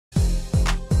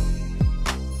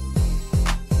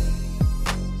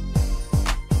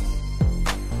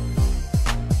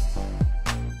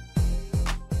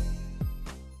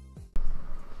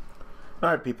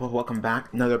Alright people, welcome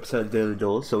back. Another episode of Daily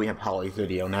Duels. So we have Holly's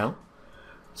video now.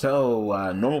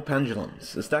 So, normal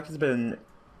pendulums. This deck has been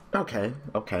okay.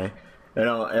 You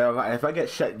know, if I get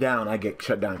shut down, I get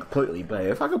shut down completely. But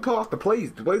if I can pull off the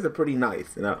plays are pretty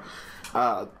nice, you know.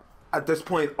 At this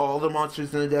point, all the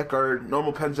monsters in the deck are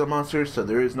normal pendulum monsters, so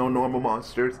there is no normal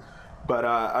monsters. But,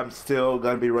 I'm still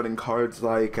gonna be running cards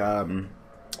like, what's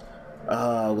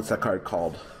that card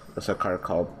called?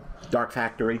 Dark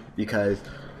Factory, because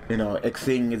you know,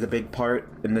 Xing is a big part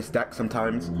in this deck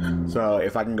sometimes. So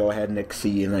if I can go ahead and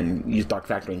Xing and then use Dark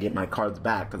Factory and get my cards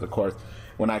back, because of course,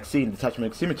 when I Xing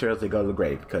detachment Xing materials, they go to the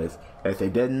grave. Because if they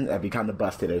didn't, that'd be kind of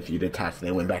busted if you detach and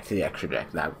they went back to the extra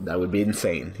deck. That would be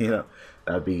insane, you know.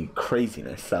 That would be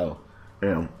craziness. So, you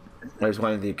know, there's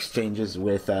one of the exchanges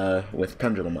with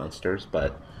Pendulum monsters.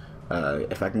 But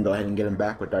if I can go ahead and get them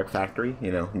back with Dark Factory,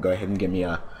 you know, go ahead and give me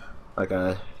what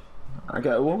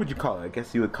would you call it? I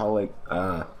guess you would call it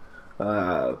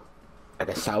like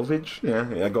a salvage.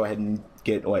 Yeah, go ahead and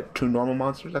get what, 2 normal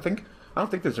monsters, I think. I don't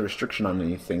think there's a restriction on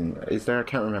anything. Is there? I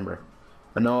can't remember.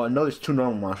 I know there's 2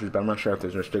 normal monsters, but I'm not sure if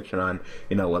there's a restriction on,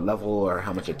 you know, what level or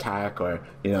how much attack or,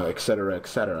 you know,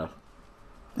 etc.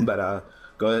 But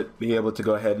be able to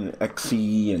go ahead and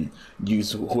XC and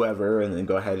use whoever, and then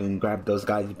go ahead and grab those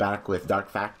guys back with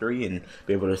Dark Factory and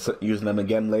be able to use them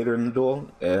again later in the duel.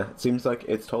 It seems like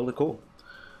it's totally cool.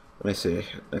 Let me see.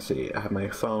 Let's see. I have my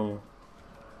phone.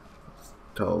 It's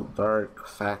Dark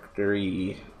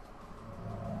Factory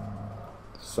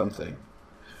something.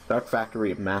 Dark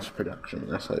Factory mass production.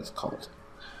 That's what it's called.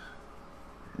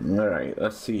 Alright,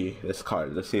 let's see this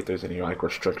card. Let's see if there's any like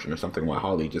restriction or something while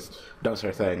Holly just does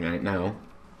her thing right now.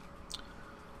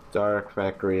 Dark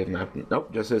Factory and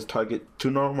nope, just says target 2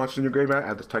 normal monsters in your graveyard,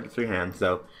 add this target 3 hands.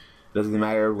 So it doesn't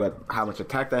matter how much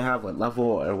attack they have, what level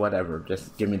or whatever,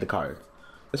 just give me the card.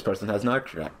 This person has no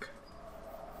extra deck.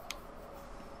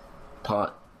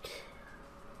 Pot.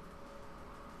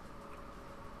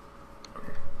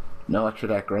 No extra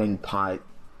deck, running pot.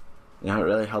 You're not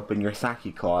really helping your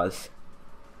Saki cause.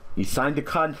 You signed a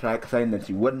contract saying that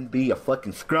you wouldn't be a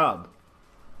fucking scrub.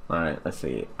 Alright, let's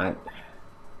see. Like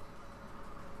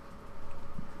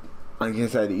I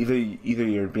said, either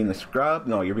you're being a scrub.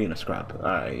 No, you're being a scrub.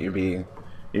 Alright, you're being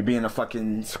a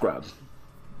fucking scrub.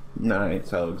 Alright,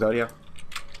 so Exodia.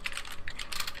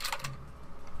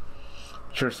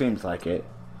 Sure seems like it.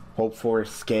 Hope for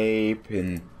Escape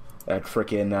and that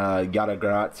freaking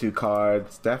Yatagaratsu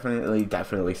cards.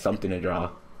 Definitely something to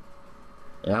draw.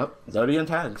 Yep, Zodian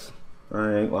tags.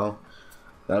 Alright, well,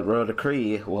 that Royal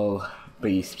Decree will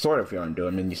be sort of your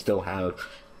undoing. I mean, you still have,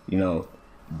 you know,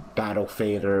 Battle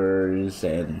Faders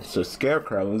and so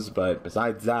Scarecrows, but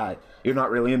besides that, you're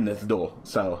not really in this duel.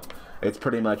 So, it's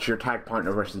pretty much your tag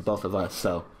partner versus both of us.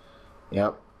 So,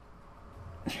 yep.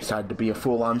 Decided to be a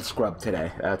full-on scrub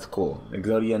today. That's cool.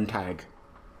 Exodian tag.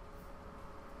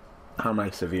 How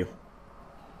nice of you.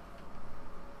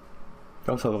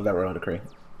 Also love that Royal Decree.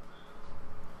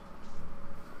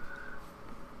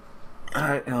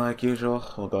 Alright, and like usual,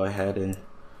 we'll go ahead and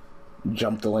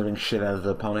jump the living shit out of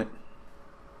the opponent.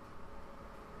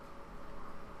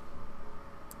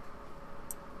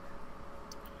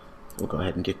 We'll go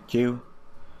ahead and get you.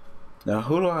 Now,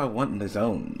 who do I want in the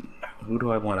zone? Who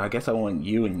do I want? I guess I want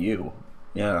you and you.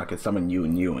 Yeah, I could summon you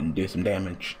and do some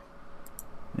damage.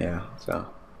 Yeah, so.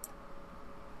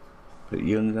 Put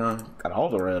you in the... Got all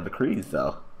the Royal Decrees,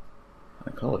 though.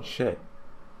 Like, holy shit.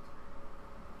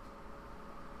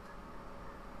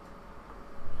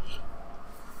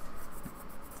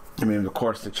 I mean, of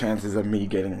course, the chances of me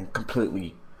getting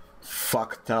completely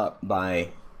fucked up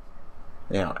by,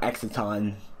 you know,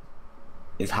 Exiton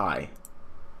is high.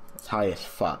 It's high as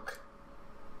fuck.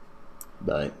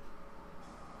 But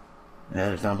yeah,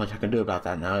 there's not much I can do about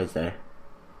that now, is there?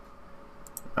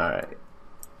 Alright.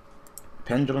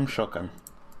 Pendulum Shokan.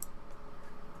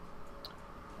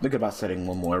 Think about setting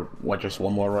just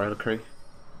one more Royal Decree.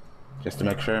 Just to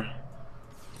make sure.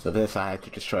 So this I have to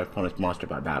destroy opponent's monster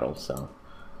by battle, so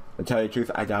to tell you the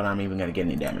truth, I doubt I'm even gonna get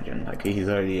any damage in. Like, he's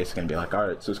already just gonna be like,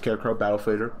 alright, so Scarecrow, Battle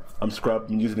Fader, I'm scrubbed,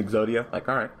 I'm using Exodia. Like,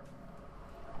 alright.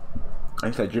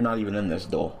 Like I said, you're not even in this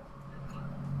duel.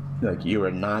 Like, you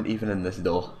are not even in this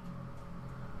duel.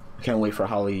 I can't wait for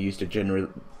Holly to use the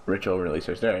Jin Ritual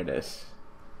Releasers. There it is.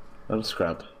 Little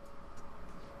scrub.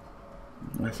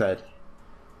 Like I said,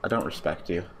 I don't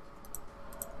respect you.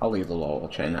 I'll leave the LOL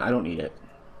chain. I don't need it.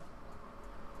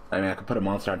 I mean, I could put a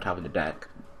monster on top of the deck.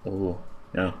 Ooh,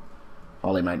 no.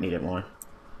 Holly might need it more.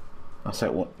 I'll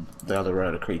set the other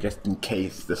Royal Decree just in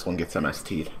case this one gets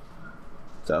MST'd.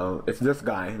 So, it's this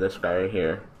guy right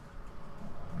here.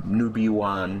 Newbie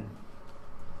 1.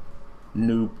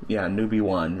 newbie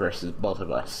 1 versus both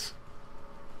of us.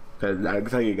 Because I can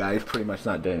tell you guys, pretty much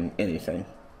not doing anything.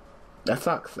 That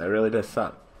sucks. That really does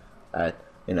suck.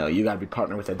 You know, you gotta be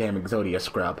partnered with a damn Exodia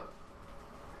scrub.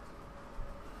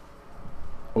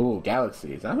 Ooh,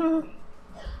 galaxies. I don't know.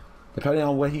 Depending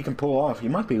on what he can pull off, he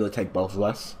might be able to take both of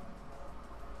us.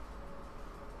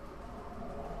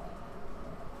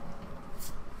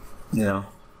 You know,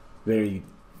 very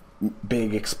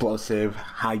big, explosive,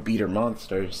 high beater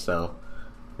monsters, so,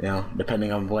 you know,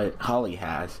 depending on what Holly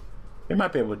has, we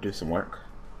might be able to do some work.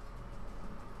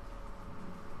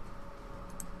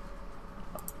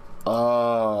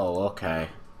 Oh, okay.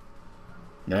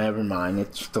 Never mind,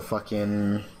 it's the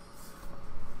fucking...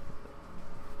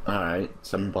 Alright,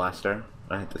 Summon Blaster.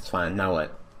 Alright, that's fine. Now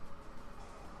what?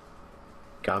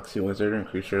 Galaxy Wizard,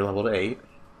 increase your level to 8.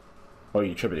 Oh,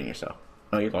 you're tributing yourself.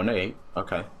 Oh, you're going to 8.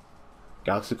 Okay.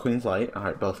 Galaxy Queen's Light.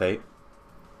 Alright, both 8.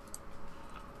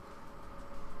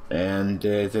 And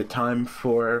is it time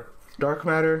for Dark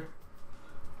Matter?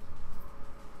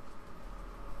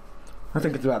 I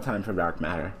think it's about time for Dark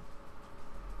Matter.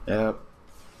 Yep.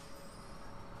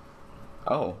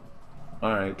 Oh.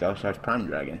 Alright, Galaxy Prime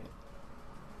Dragon.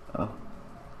 Oh.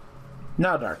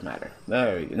 Now Dark Matter.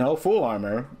 There you go. No, full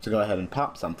armor to go ahead and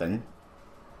pop something.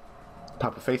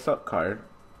 Pop a face-up card.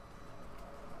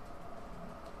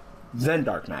 Then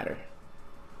Dark Matter.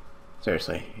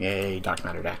 Seriously. Yay, Dark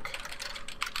Matter deck.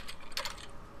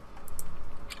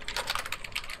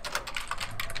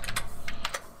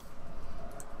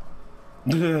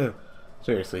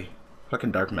 Seriously.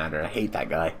 Fucking Dark Matter. I hate that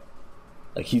guy.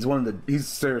 Like, he's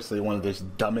seriously one of the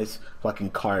dumbest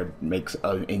fucking card makes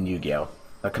in Yu-Gi-Oh!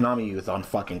 Like, Konami was on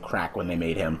fucking crack when they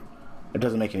made him. It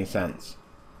doesn't make any sense.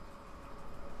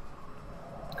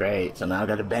 Great, so now I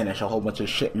gotta banish a whole bunch of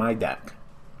shit in my deck.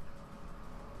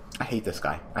 I hate this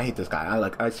guy. I hate this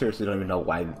guy. I seriously don't even know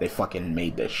why they fucking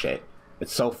made this shit.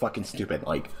 It's so fucking stupid.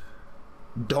 Like,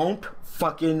 don't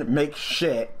fucking make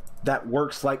shit that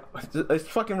works like... It's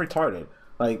fucking retarded.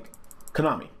 Like,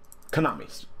 Konami.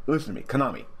 Listen to me,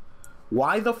 Konami.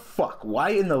 Why the fuck?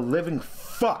 Why in the living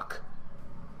fuck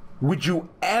would you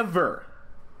ever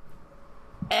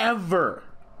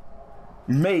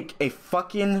make a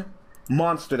fucking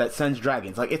monster that sends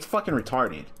dragons? Like, it's fucking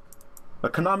retarded.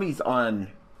 But Konami's on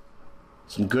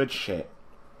some good shit.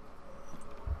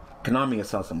 Konami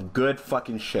is on some good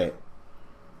fucking shit.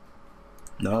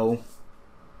 No.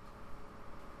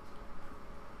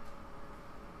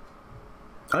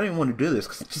 I don't even want to do this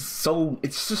because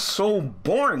it's just so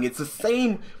boring. It's the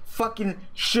same fucking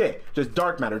shit. Just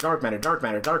dark matter.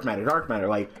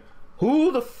 Like,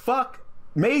 who the fuck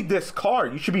made this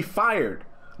card? You should be fired.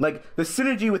 Like, the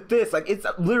synergy with this, like, it's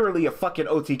literally a fucking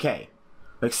OTK.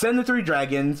 Like, send the 3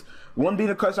 dragons, one being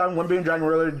a Quest Item, one being Dragon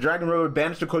Roller,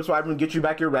 banish the Quest Item and get you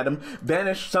back your Redum,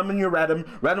 banish, summon your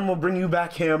Redum will bring you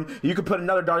back him, you could put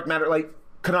another dark matter, like,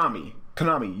 Konami,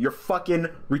 you're fucking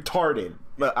retarded.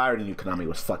 I already knew Konami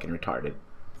was fucking retarded.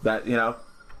 That, you know,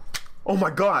 oh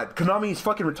my god, Konami is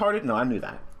fucking retarded? No, I knew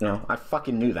that. You know, I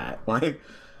fucking knew that. Like,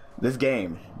 this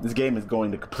game is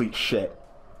going to complete shit.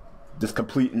 Just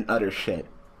complete and utter shit.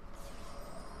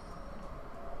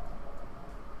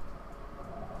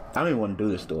 I don't even want to do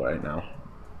this duel right now.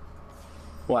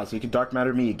 Why, so you can dark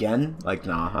matter me again? Like,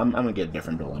 nah, I'm gonna get a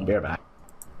different duel and be right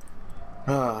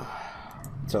back.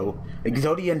 So,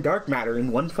 Exodia and dark matter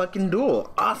in one fucking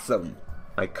duel. Awesome!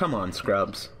 Like, come on,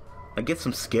 scrubs. Like, get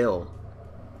some skill.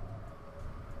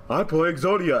 I play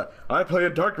Exodia. I play a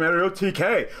dark matter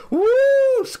OTK.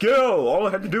 Woo! Skill! All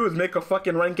I have to do is make a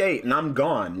fucking rank 8 and I'm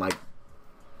gone. Like,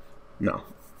 no.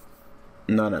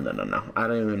 No. I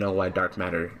don't even know why dark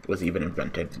matter was even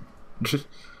invented.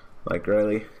 Like,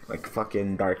 really? Like,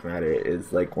 fucking dark matter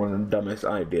is, like, one of the dumbest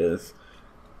ideas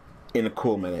in a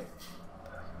cool minute.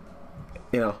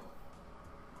 You know,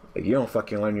 like, you don't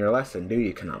fucking learn your lesson, do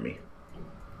you, Konami?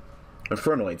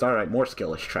 Infernoids, alright, more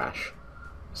skillless trash.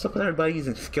 What's up with everybody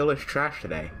using skillless trash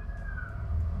today?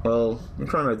 Well,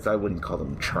 Infernoids, I wouldn't call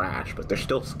them trash, but they're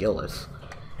still skillless.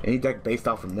 Any deck based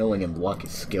off of milling and luck is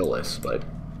skillless, but...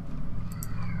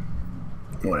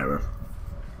 whatever.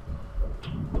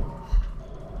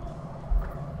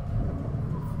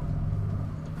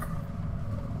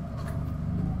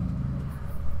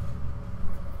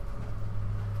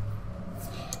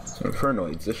 So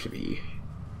Infernoids, this should be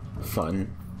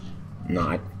fun.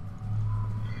 Not.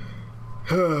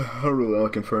 I really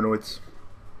like Infernoids.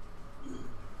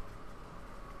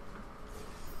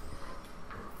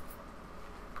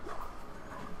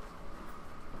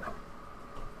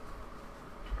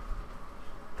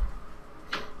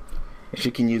 If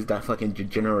she can use that fucking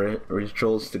degenerate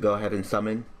rituals to go ahead and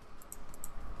summon.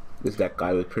 this deck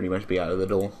guy would pretty much be out of the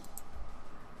duel.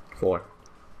 4.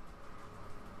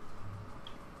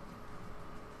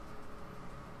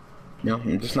 No,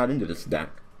 I'm just not into this deck.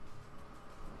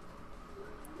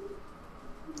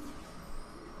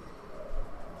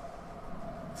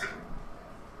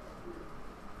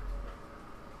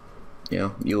 You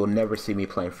know, you will never see me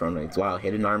playing Front Ranks. Wow,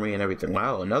 Hidden Army and everything.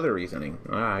 Wow, another reasoning.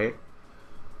 Alright.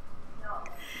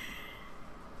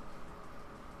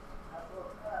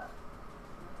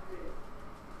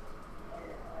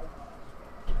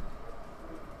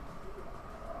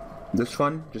 This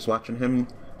fun, just watching him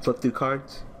flip through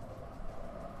cards.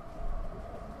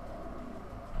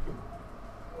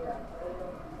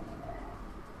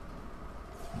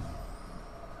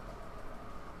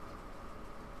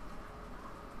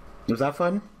 Was that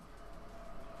fun?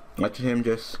 Watching him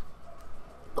just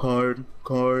card.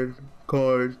 What's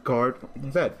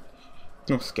that?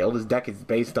 No skill. This deck is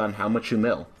based on how much you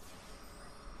mill.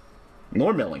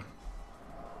 More milling.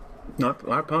 Not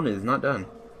our opponent is not done.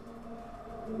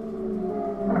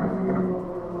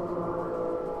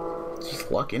 It's just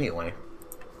luck anyway.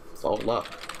 It's all luck.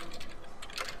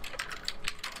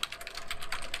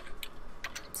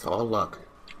 It's all luck.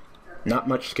 Not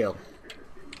much skill.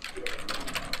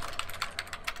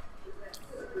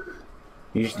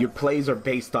 Your plays are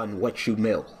based on what you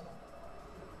mill.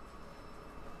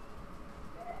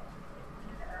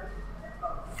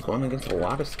 Going against a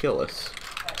lot of skillless.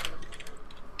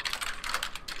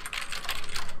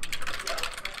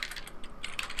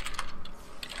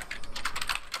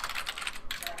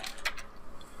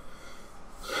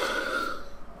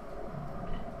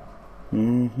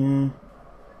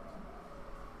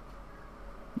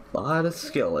 A lot of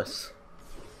skillless.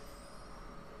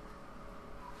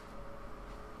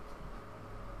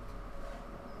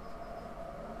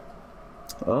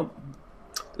 Oh,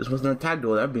 this wasn't a tag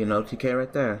duel. That'd be an OTK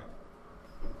right there.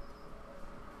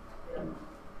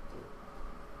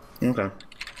 Okay.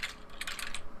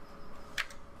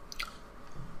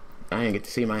 I didn't get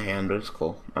to see my hand, but it's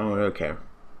cool. I don't really care.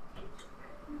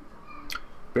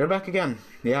 We're back again.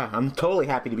 Yeah, I'm totally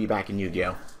happy to be back in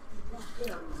Yu-Gi-Oh!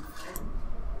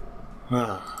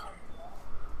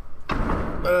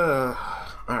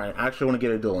 Alright, I actually want to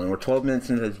get a duel in. We're 12 minutes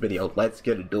into this video. Let's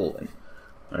get a duel in.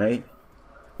 Alright?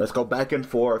 Let's go back and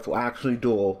forth. We'll actually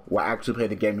duel. We'll actually play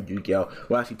the game of Yu-Gi-Oh!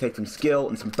 We'll actually take some skill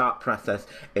and some thought process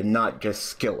and not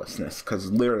just skilllessness. Because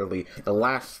literally, the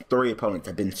last 3 opponents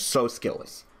have been so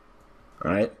skillless.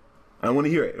 Alright? I want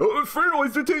to hear it. Oh,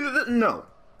 Fernoids, no.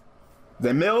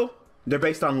 They mill, they're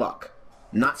based on luck,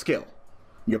 not skill.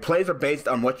 Your plays are based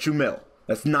on what you mill.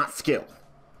 That's not skill.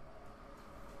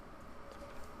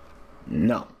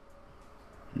 No.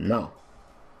 No.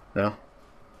 No.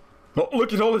 Oh,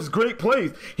 look at all his great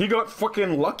plays. He got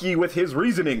fucking lucky with his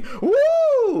reasoning.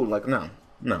 Woo! Like, no.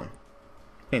 No.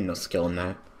 Ain't no skill in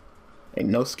that. Ain't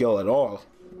no skill at all.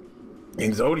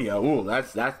 Exodia, ooh,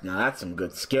 that's some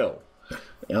good skill.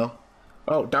 You know?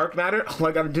 Oh, Dark Matter? All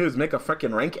I gotta do is make a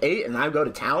freaking rank 8 and I go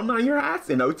to town on your ass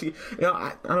in OT. You know,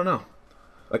 I don't know.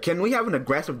 Can we have an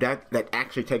aggressive deck that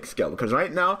actually takes skill? Because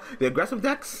right now, the aggressive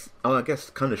decks, oh, I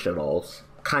guess kinda Shaddolls.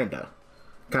 Kinda.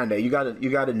 You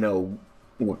gotta know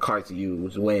what cards to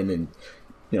use, when, and,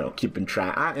 you know, keeping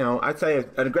track. I'd say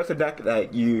an aggressive deck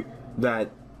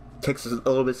that takes a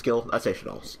little bit of skill, I'd say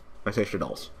Shaddolls.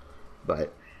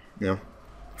 But, you know,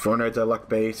 Fortnights are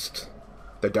luck-based.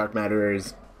 The Dark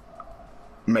Matters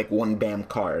make one damn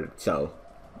card, so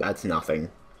that's nothing.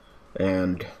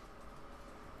 And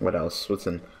what else? What's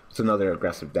another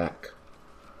aggressive deck?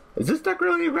 Is this deck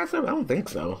really aggressive? I don't think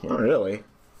so. Not really.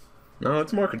 No,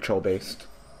 it's more control based.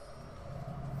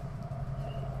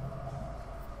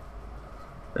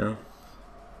 Yeah.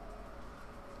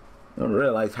 I don't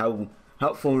realize how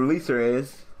helpful Releaser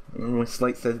is. When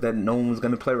Slate says that no one was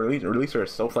gonna play Releaser. Releaser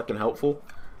is so fucking helpful.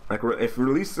 Like, if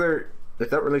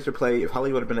that Releaser play, if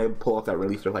Holly would have been able to pull off that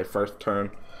Releaser play first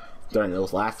turn during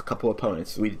those last couple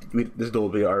opponents, this duel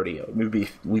would be already, we'd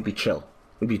be chill.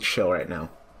 We'd be chill right now.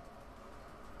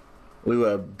 We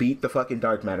would beat the fucking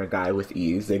Dark Matter guy with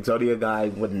ease. The Exodia guy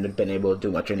wouldn't have been able to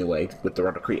do much anyway with the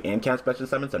Rotocrete and Camp Special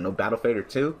Summons, so no Battle Fader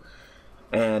 2.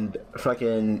 And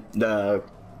fucking the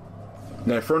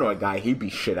Infernoid guy, he'd be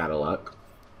shit out of luck.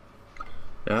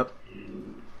 Yep.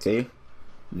 See?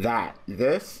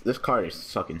 This card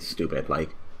is fucking stupid.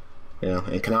 Like, you know,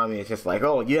 and Konami is just like,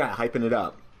 oh yeah, hyping it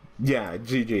up. Yeah,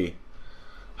 GG.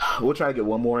 We'll try to get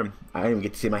one more. I didn't even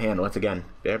get to see my hand once again.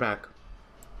 Bear back.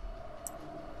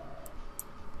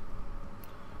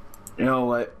 You know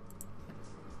what?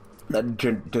 That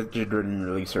Driven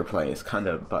Releaser play is kind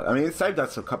of, but I mean, it's saved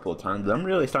us a couple of times, but I'm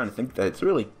really starting to think that it's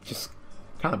really just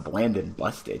kind of bland and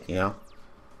busted, you know?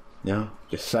 You know,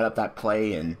 just set up that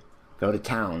play and go to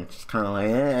town. Just kind of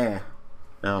like,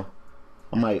 no.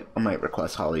 I might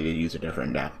request Holly to use a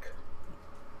different deck.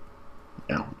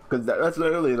 You know, because that's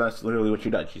literally what she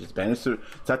does. She just banishes,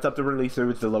 sets up the releaser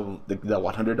with the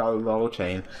 $100 level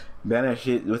chain, banish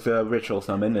it with a ritual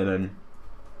summon, and then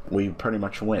we pretty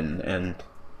much win. And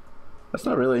that's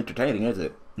not really entertaining, is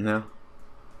it? You know,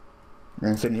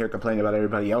 and sitting here complaining about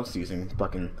everybody else using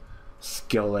fucking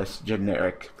skillless,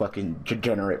 generic, fucking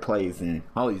degenerate plays, and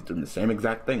Holly's doing the same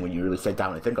exact thing when you really sit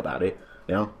down and think about it.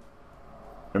 You know,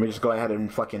 let me just go ahead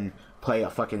and fucking play a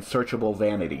fucking searchable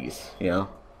vanities. You know.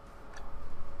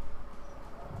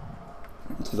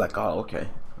 She's like, oh,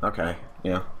 okay,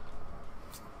 yeah.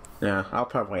 Yeah, I'll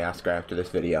probably ask her after this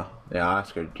video. Yeah, I'll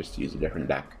ask her just to use a different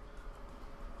deck.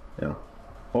 You know.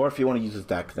 Or if you want to use this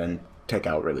deck, then take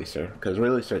out Releaser. Because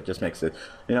Releaser just makes it,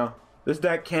 you know, this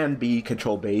deck can be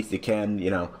control-based. It can, you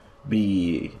know,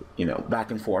 be, you know,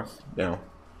 back and forth. You know,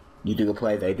 you do a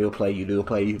play, they do a play, you do a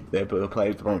play, they do a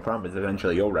play. The problem is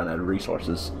eventually you'll run out of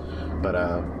resources. But,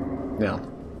 you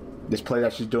know, this play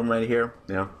that she's doing right here,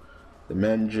 you know, the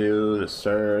Menju, the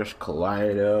Surge,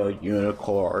 Kaleido,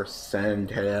 Unicorn,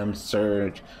 Send Him,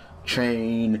 Surge,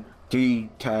 Chain,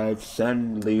 D-Tag,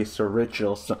 Send Lisa,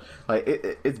 Ritual. Like,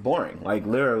 it's boring. Like,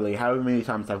 literally, how many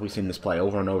times have we seen this play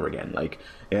over and over again? Like,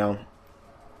 you know,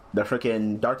 the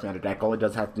freaking Dark Matter deck, all it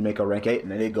does have to make a rank 8,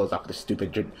 and then it goes off the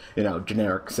stupid, you know,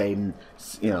 generic, same,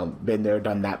 you know, been there,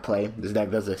 done that play. This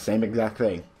deck does the same exact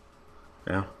thing.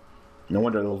 You know? No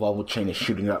wonder the level chain is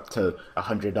shooting up to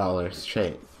 $100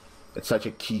 chain. It's such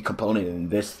a key component in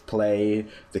this play.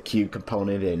 It's a key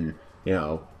component in, you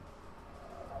know,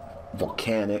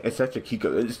 Volcanic. It's such a key.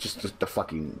 It's just the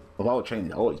fucking Level Chain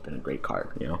has always been a great card,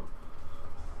 you know.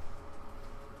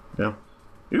 You know,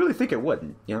 you really think it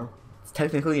wouldn't, you know. It's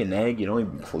technically an egg. You don't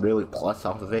even really plus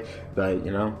off of it, but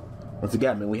you know, once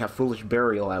again, I mean, we have Foolish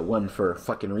Burial at 1 for a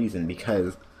fucking reason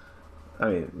because, I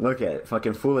mean, look at it,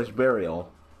 fucking Foolish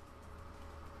Burial.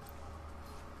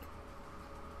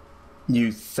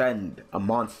 You send a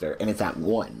monster and it's at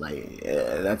 1, like,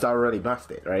 that's already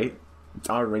busted, right? It's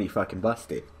already fucking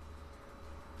busted.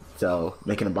 So,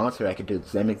 making a monster that could do the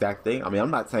same exact thing. I mean,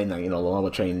 I'm not saying that, you know, the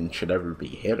level chain should ever be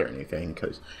hit or anything,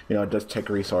 because, you know, it does take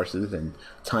resources and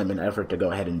time and effort to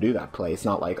go ahead and do that play. It's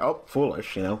not like, oh,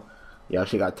 foolish, you know. You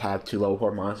actually got to tab 2 level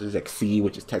 4 monsters, Exceed,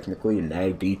 which is technically a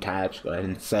neg, detach, go ahead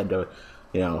and send a,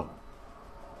 you know,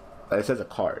 it says a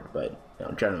card, but, you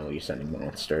know, generally you're sending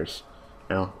monsters,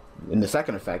 you know. In the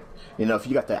second effect, you know, if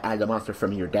you got to add the monster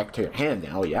from your deck to your hand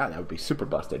now, yeah, that would be super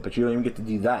busted. But you don't even get to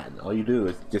do that. All you do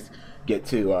is just get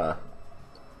to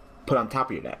put on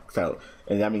top of your deck. So,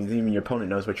 and that means even your opponent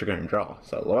knows what you're going to draw.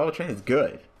 So, Level Chain is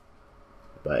good.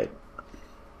 But,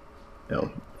 you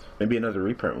know, maybe another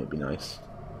reprint would be nice.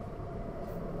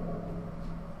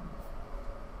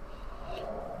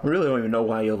 I really don't even know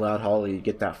why you allowed Holly to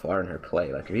get that far in her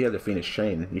play. Like, if you had the Fiendish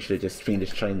Chain, you should have just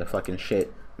Fiendish Chain the fucking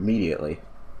shit immediately.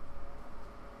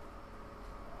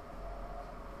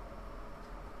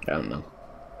 I don't know.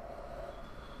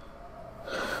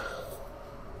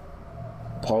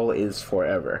 Paul is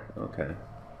forever. Okay.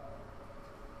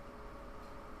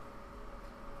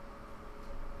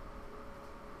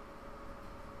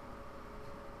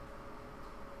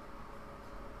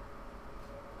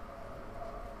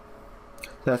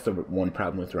 That's the one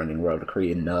problem with running Road to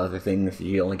Creed, and the other things,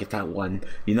 you only get that one.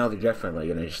 You know they're definitely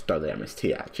gonna just throw the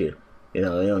MST at you. You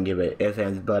know, they don't give it ifs,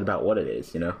 ands, but about what it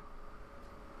is, you know?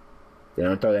 They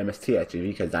don't throw the MST at you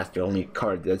because that's the only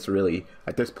card that's really,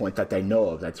 at this point, that they know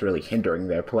of that's really hindering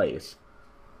their plays.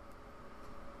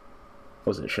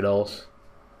 What was it, Shaddolls?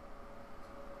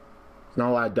 There's not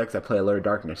a lot of decks that play Allure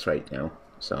Darkness right now,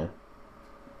 so.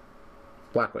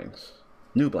 Blackwings.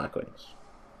 New Blackwings.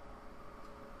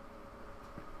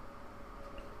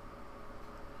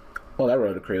 Well, that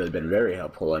Road to Creed has been very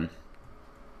helpful, and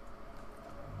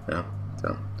yeah,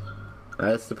 so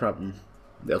that's the problem.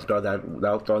 They'll throw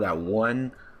that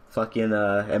one fucking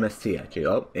MST at you.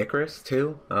 Oh, Icarus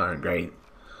too? Oh, great.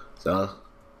 So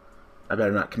I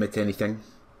better not commit to anything.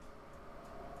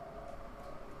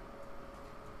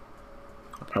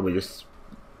 I'll probably just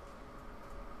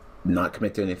not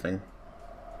commit to anything.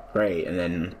 Great, and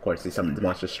then of course they summon the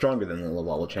monster stronger than the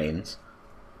level chains.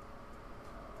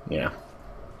 Yeah.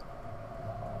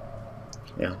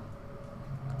 Yeah.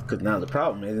 Because now the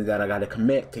problem is that I gotta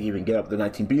commit to even get up the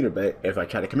 19 beater, but if I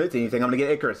try to commit to anything, I'm gonna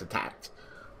get Icarus attacked.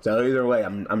 So either way,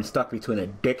 I'm stuck between a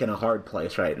dick and a hard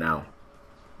place right now.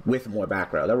 With more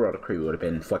back row. That Road to Creed would have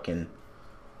been fucking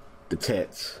the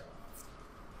tits.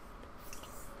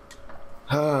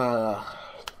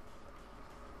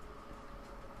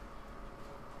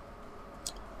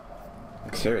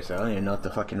 seriously, I don't even know what to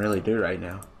fucking really do right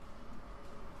now.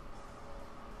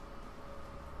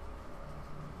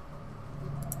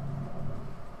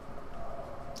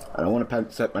 I don't want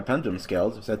to set my pendulum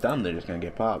scales. If I set them, they're just gonna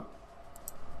get popped.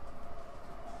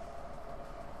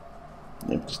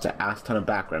 Just an ass ton of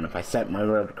background. If I set my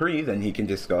Royal Decree, then he can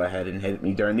just go ahead and hit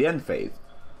me during the end phase.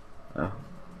 Oh.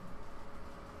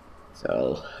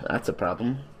 So that's a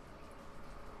problem.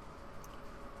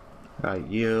 I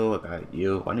got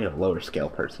you. I need a lower scale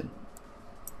person.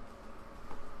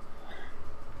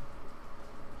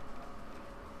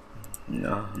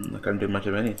 No, I'm not gonna do much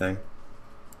of anything.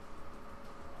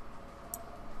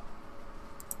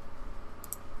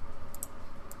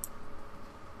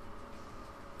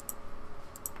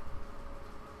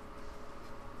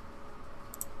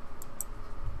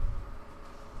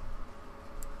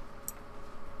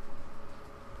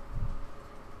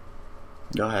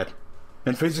 Go ahead.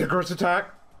 And face the Icarus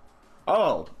attack?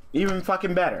 Oh, even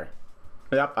fucking better.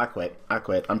 Yep, I quit.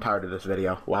 I'm tired of this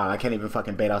video. Wow, I can't even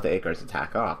fucking bait out the Icarus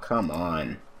attack. Oh, come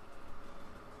on.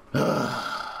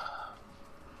 That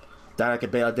I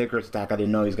could bait out the Icarus attack, I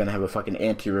didn't know he was gonna have a fucking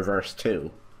anti-reverse too.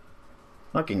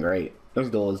 Fucking great. This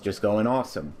duel is just going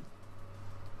awesome.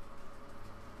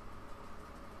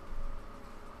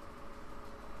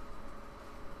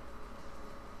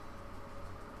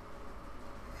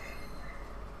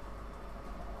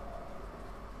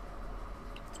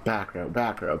 Back row,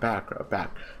 back row, back row,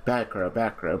 back row,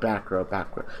 back row, back row, back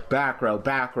row, back row,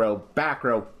 back row, back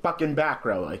row, fucking back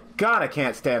row. Like, God, I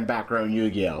can't stand back row in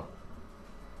Yu-Gi-Oh!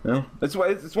 You know? That's why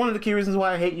it's one of the key reasons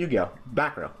why I hate Yu-Gi-Oh!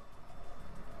 Back row.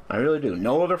 I really do.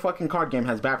 No other fucking card game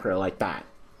has back row like that.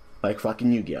 Like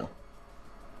fucking Yu-Gi-Oh!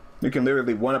 You can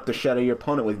literally one-up the shit out of your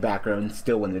opponent with back row and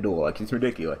still win the duel. Like, it's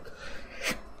ridiculous.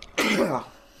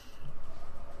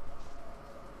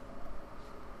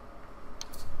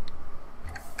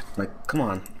 Like, come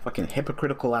on. Fucking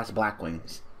hypocritical ass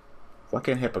Blackwings.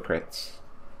 Fucking hypocrites.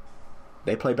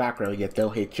 They play back row, yet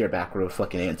they'll hit your back row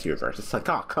fucking anti-reverse. It's like,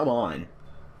 oh, come on.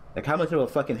 Like, how much of a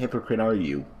fucking hypocrite are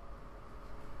you?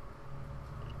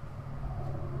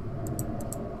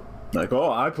 Like,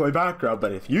 oh, I play back row,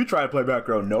 but if you try to play back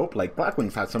row, nope. Like,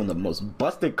 Blackwings have some of the most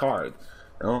busted cards.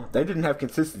 You know, they didn't have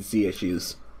consistency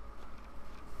issues.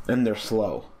 And they're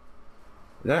slow.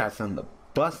 They have some of the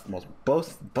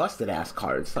most busted ass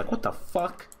cards. Like, what the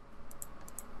fuck?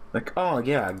 Like, oh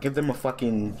yeah, give them a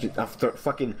fucking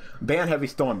ban Heavy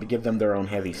Storm, but give them their own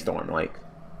Heavy Storm. Like,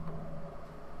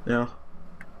 you know,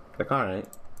 like, all right,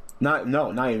 not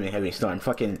even Heavy Storm.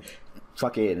 Fucking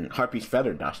Harpy's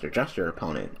Feather Duster, just your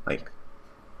opponent. Like,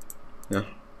 yeah.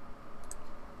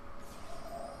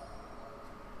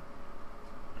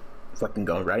 Fucking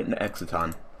go right into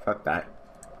Exiton. Fuck that.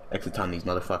 Exiton these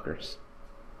motherfuckers.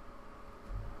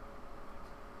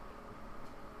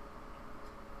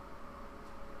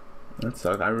 That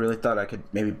sucked. I really thought I could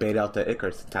maybe bait out the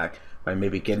Icarus attack by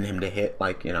maybe getting him to hit,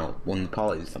 like, you know, one of the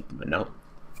polys or something, but nope.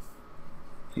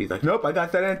 He's like, nope, I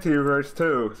got that anti-reverse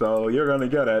too, so you're gonna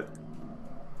get it.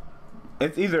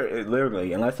 It's either,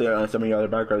 literally, unless they're on some of your other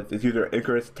backgrounds, it's either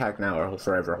Icarus attack now or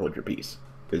forever hold your peace.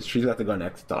 Because she's got to go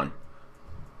next on.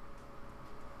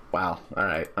 Wow,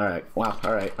 alright, wow,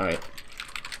 alright.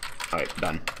 Alright,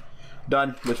 done.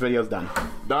 Done. This video's done.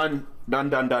 Done. This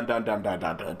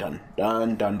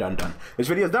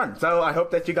video's done. So I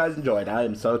hope that you guys enjoyed. I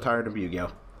am so tired of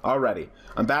Yu-Gi-Oh! Already.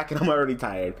 I'm back and I'm already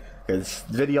tired. Because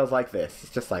videos like this,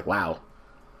 it's just like, wow.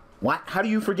 What? How do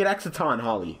you forget Exiton,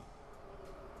 Holly?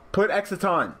 Put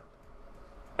Exiton.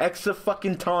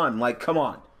 Exa-fucking-ton. Like, come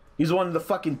on. He's one of the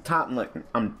fucking top, like,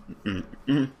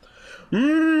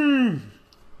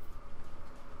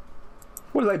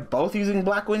 What, are they both using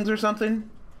Blackwings or something?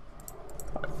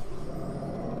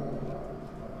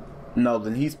 No,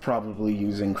 then he's probably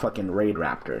using fucking Raid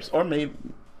Raptors. Or maybe...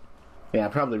 Yeah,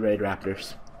 probably Raid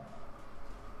Raptors.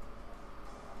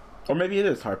 Or maybe it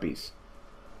is Harpies.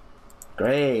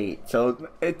 Great. So,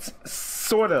 it's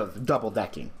sort of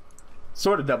double-decking.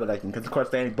 Sort of double-decking, because of course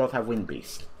they both have Wing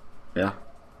Beast. Yeah.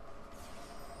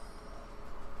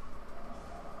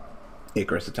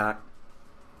 Icarus attack.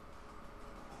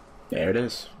 There it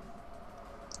is.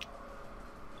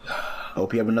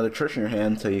 Hope you have another Trish in your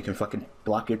hand so you can fucking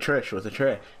block your Trish with a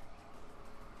Trish.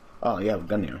 Oh, you have a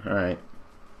gun here. Alright.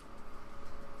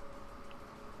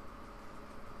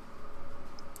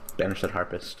 Banish that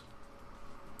Harpist.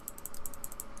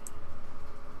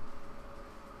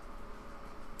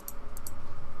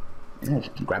 Oh,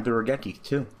 grab the Regeki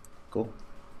too. Cool.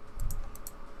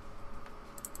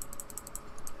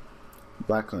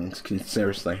 Blackwings can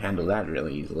seriously handle that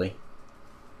really easily.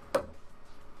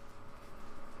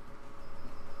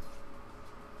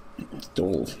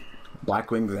 Duels.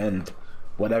 Black Wings and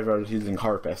whatever is using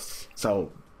Harpists.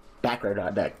 So, background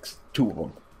on decks, 2 of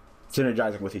them,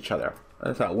 synergizing with each other.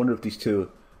 I wonder if these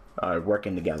two are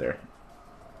working together.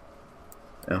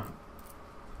 Yeah.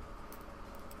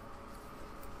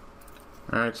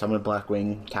 Alright, summon Black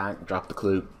Wing, attack, drop the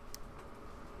clue.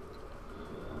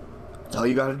 That's all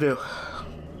you gotta do.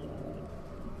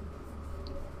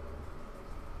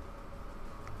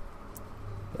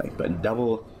 Like, but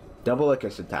double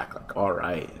Icarus attack, like,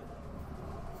 alright.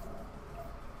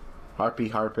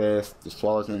 Harpist, the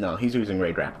Swallows, no, he's using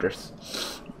Raid Raptors.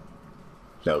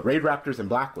 So, Raid Raptors and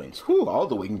Black Wings. Whew, all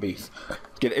the wing beasts.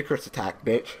 Get Icarus attack,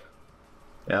 bitch.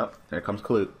 Yep, there comes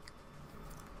Qliphort.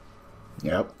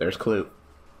 Yep, there's Qliphort.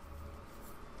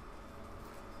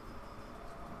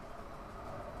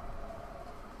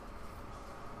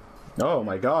 Oh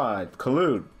my god,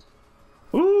 Qliphort.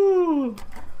 Ooh!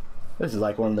 This is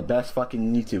like one of the best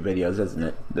fucking YouTube videos, isn't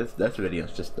it? This video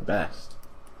is just the best.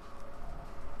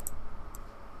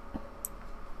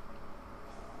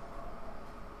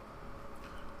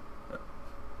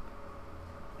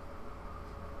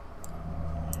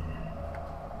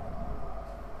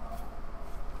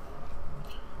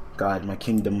 God, my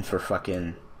kingdom for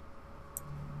fucking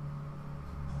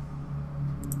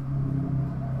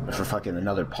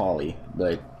another poly.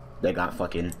 Like, they got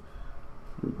fucking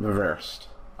reversed.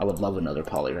 I would love another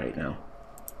poly right now.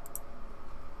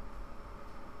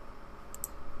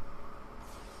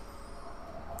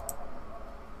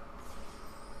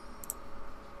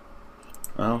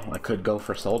 Well, I could go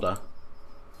for Solda.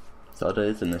 Solda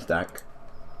is in this deck.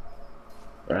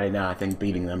 Right now, I think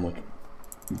beating them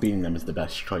is the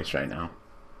best choice right now.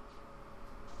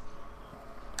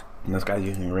 And this guy's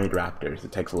using Raid Raptors.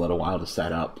 It takes a little while to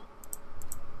set up.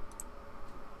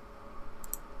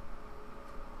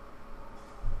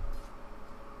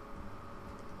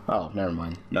 Oh, never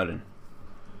mind. Nodin.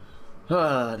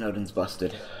 Nodin's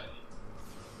busted.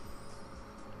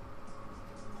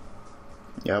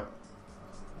 Yep.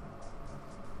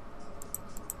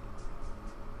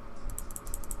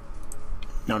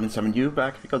 Nodin summoned you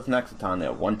back if he goes an Exiton. Yeah,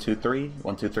 1, 2, 3.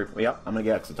 1, 2, 3. Yep, I'm gonna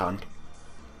get Exiton.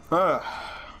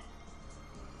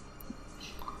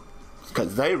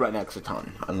 Because they run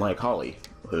Exiton, unlike Holly,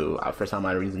 who, for some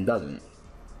odd reason, doesn't.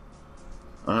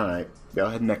 Alright, go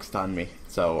ahead and Exiton me.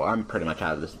 So, I'm pretty much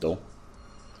out of this duel.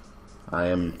 I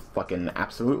am fucking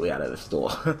absolutely out of this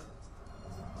duel.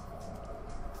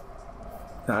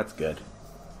 That's good.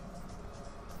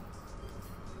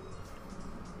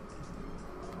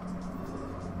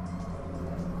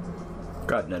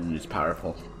 God, Nodin is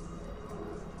powerful.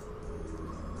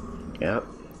 Yep.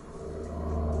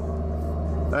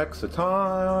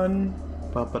 Exiton!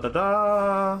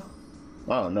 Ba-ba-da-da!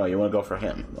 Oh, no, you want to go for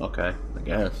him. Okay, I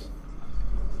guess.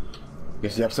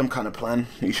 Guess you have some kind of plan.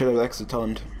 You should have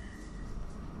Exitoned.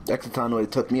 Exiton would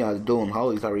have took me out of the duel, and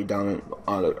Holly's already down,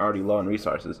 already low on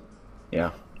resources.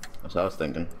 Yeah, that's what I was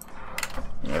thinking.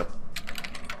 Yep.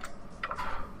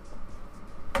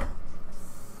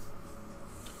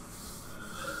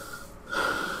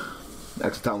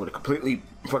 Exiton would have completely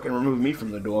fucking removed me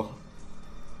from the duel.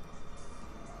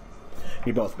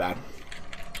 You're both bad.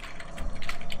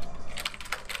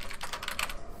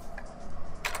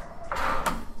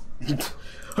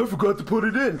 I forgot to put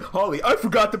it in! Holly, I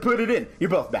forgot to put it in! You're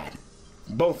both bad.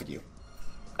 Both of you.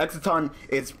 Exiton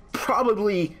is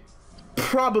probably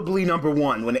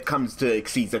 #1 when it comes to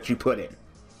exceeds that you put in.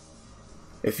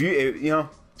 If you know,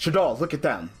 Shaddolls, look at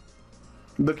them.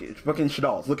 Look at fucking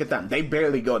Shaddolls, look at them. They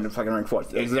barely go into fucking rank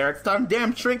 4. Is there Exiton?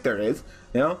 Damn straight there is.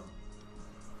 You know?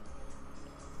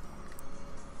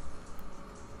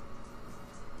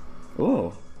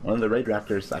 Ooh, one of the Raid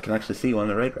Raptors. I can actually see one of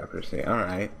the Raid Raptors here.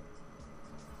 Alright.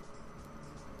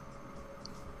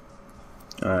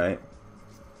 Alright.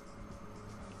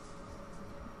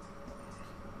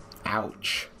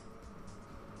 Ouch.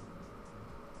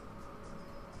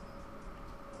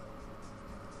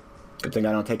 Good thing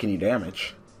I don't take any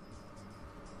damage.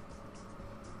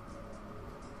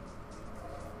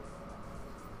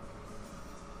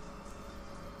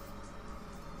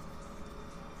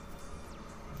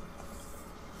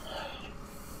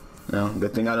 No,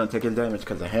 good thing I don't take any damage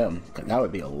because of him. Cause that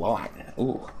would be a lot.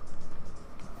 Ooh.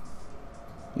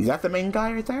 Is that the main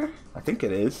guy right there? I think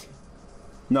it is.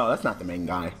 No, that's not the main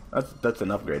guy. That's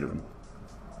an upgrade of him.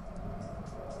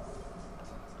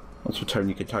 Once your turn,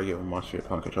 you can target a monster your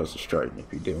opponent controls destroyed.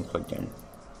 If you do, click in.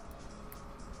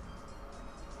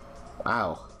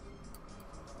 Wow.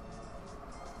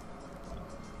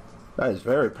 That is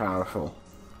very powerful.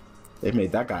 They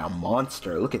made that guy a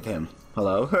monster. Look at him.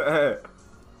 Hello?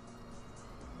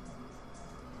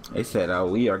 They said, oh,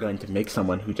 we are going to make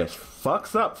someone who just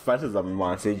fucks up special summon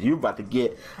monsters. You about to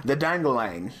get the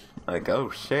dangling. Like, oh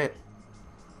shit.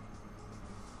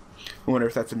 I wonder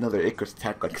if that's another Icarus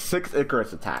attack. Like 6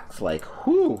 Icarus attacks. Like,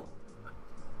 whoo.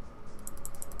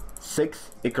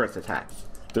 6 Icarus attacks.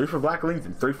 3 for Blacklings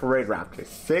and 3 for Raid Raptors.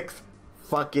 6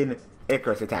 fucking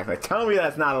Icarus attacks. Like, tell me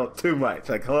that's not too much.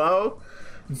 Like, hello?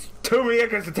 It's too many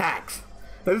Icarus attacks.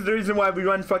 This is the reason why we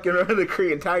run fucking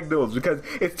Heraldics and tag duels, because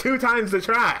it's 2 times the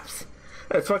traps.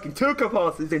 That's fucking 2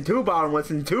 compulsions and 2 bottomless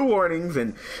and 2 warnings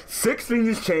and 6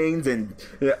 Fiendish chains and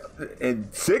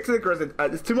 6 Icarus.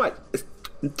 It's too much. It's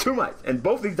too much. And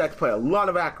both these decks play a lot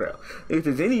of aggro. If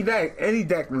there's any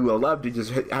deck we will love to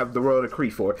just have the Royal Decree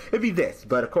for, it'd be this.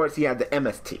 But of course he had the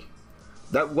MST.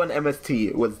 That one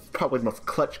MST was probably the most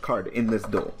clutch card in this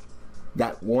duel.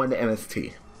 That one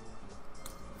MST.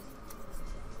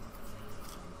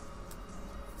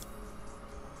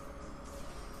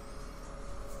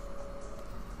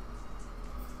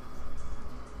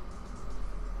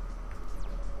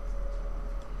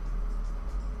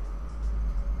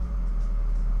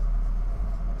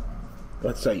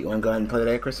 Let's say you want to go ahead and play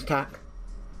the Icarus attack?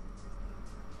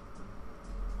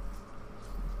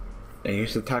 And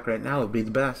Icarus attack right now would be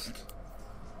the best.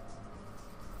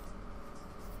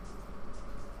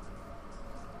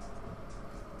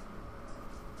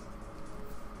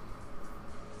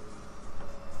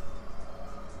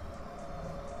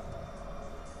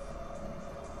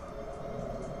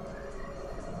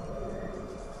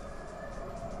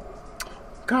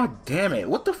 God damn it,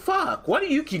 what the fuck? Why do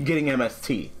you keep getting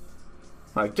MST?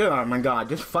 Like, dude, oh my god,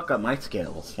 just fuck up my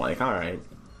skills. Like, alright.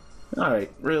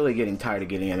 Alright, really getting tired of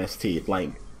getting MST. Like,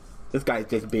 this guy's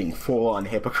just being full-on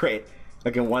hypocrite.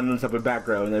 Like, in one up in back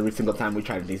row, and every single time we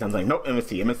try to do something, like, nope,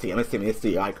 MST, MST, MST,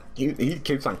 MST. Like, he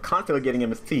keeps on constantly getting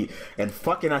MST, and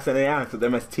fucking us in the ass with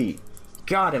MST.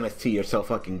 God, MST, you're so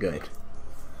fucking good.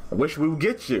 I wish we would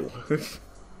get you.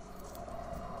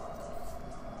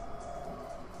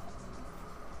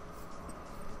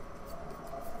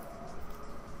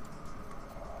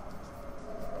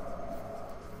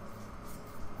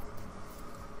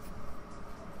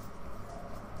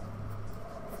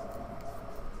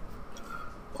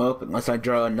 Well, unless I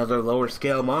draw another lower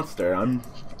scale monster, I'm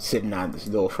sitting on this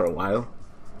duel for a while.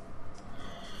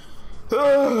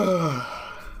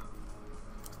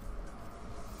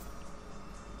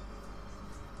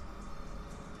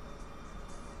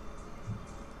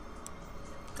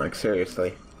 Like,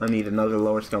 seriously, I need another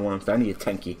lower scale monster. I need a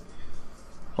Tenki.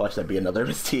 Watch that be another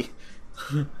MST.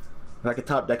 If I could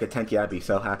top deck a Tenki, I'd be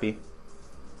so happy.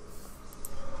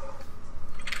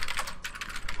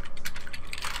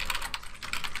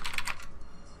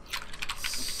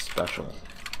 Special.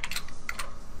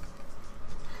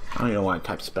 I don't even know why I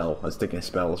typed spell. I was thinking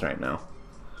spells right now.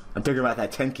 I'm thinking about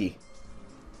that Tenki.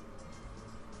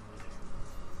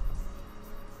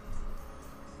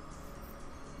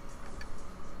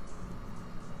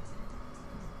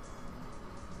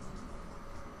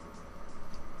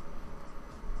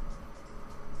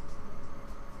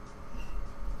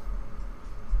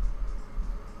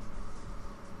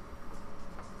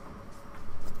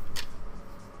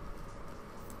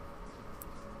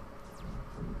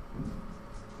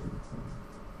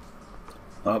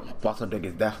 Oh, Fossil Dig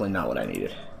is definitely not what I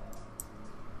needed.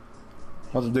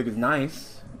 Fossil Dig is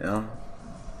nice, you know,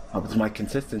 helps my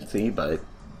consistency, but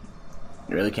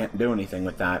you really can't do anything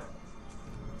with that.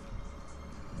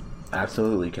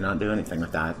 Absolutely cannot do anything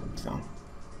with that, so.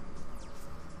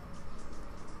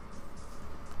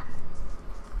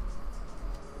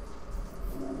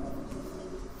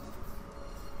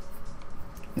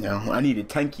 You know, I needed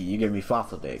Tenki, you gave me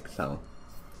Fossil Dig, so.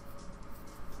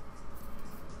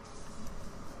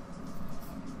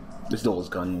 This duel is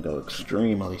going to go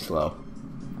extremely slow.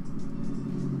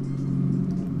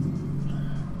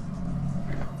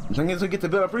 The thing is, we get to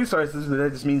build up resources, but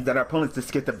that just means that our opponents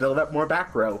just get to build up more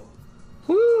back row.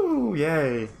 Woo!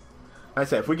 Yay! I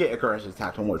said, if we get Icarus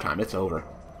attacked one more time, it's over.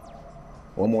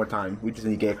 One more time. We just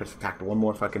need to get Icarus attacked one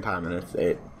more fucking time, and that's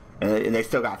it. And they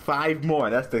still got 5 more.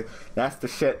 That's the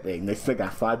shit thing. They still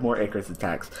got 5 more Icarus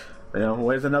attacks. You know,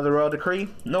 where's another Royal Decree?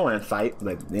 No one in sight,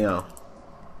 but, you know.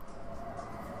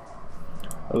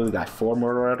 Oh, we got 4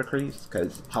 more Royal Decrees?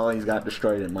 Because Holly's got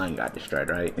destroyed and mine got destroyed,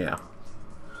 right? Yeah.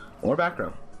 More back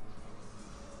row.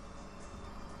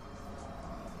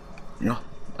 No,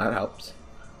 that helps.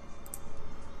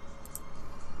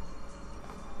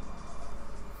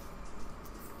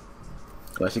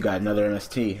 Unless you got another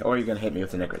MST, or you're gonna hit me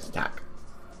with an Icarus attack.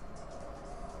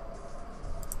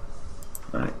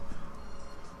 Alright.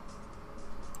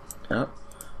 Yep.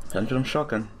 Pendulum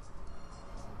shotgun.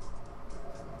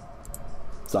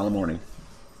 It's all in the morning.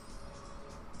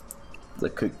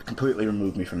 Like, could completely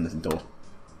remove me from this duel.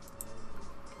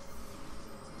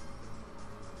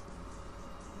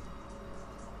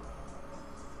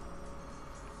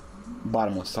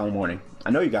 Bottomless Sun Warning.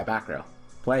 I know you got back row.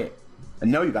 Play it. I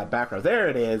know you got back row. There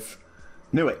it is.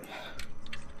 Knew it.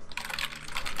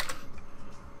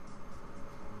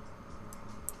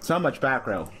 So much back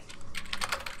row.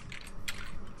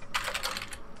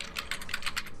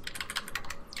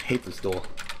 Hate this duel.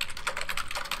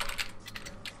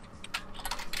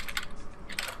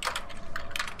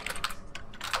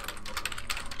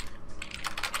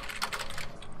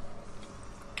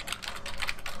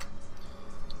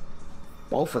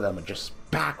 Both of them are just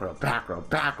back row, back row,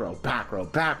 back row, back row,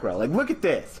 back row. Like, look at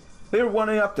this. They were one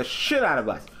up the shit out of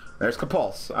us. There's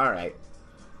Kapulse. Alright.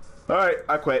 Alright,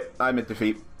 I quit. I'm in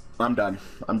defeat. I'm done.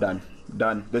 I'm done.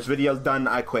 Done. This video's done.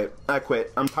 I quit. I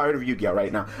quit. I'm tired of Yu-Gi-Oh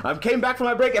right now. I came back from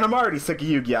my break and I'm already sick of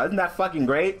Yu-Gi-Oh. Isn't that fucking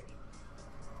great?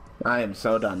 I am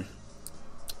so done.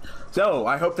 So,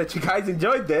 I hope that you guys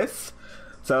enjoyed this.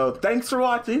 So, thanks for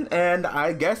watching, and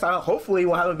I guess hopefully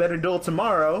we'll have a better duel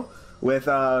tomorrow with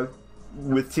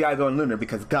Tiago and Lunar,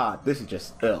 because God, this is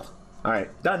just ill.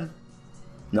 Alright, done.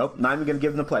 Nope, not even gonna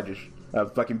give them the pledges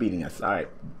of fucking beating us. Alright,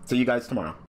 see you guys tomorrow.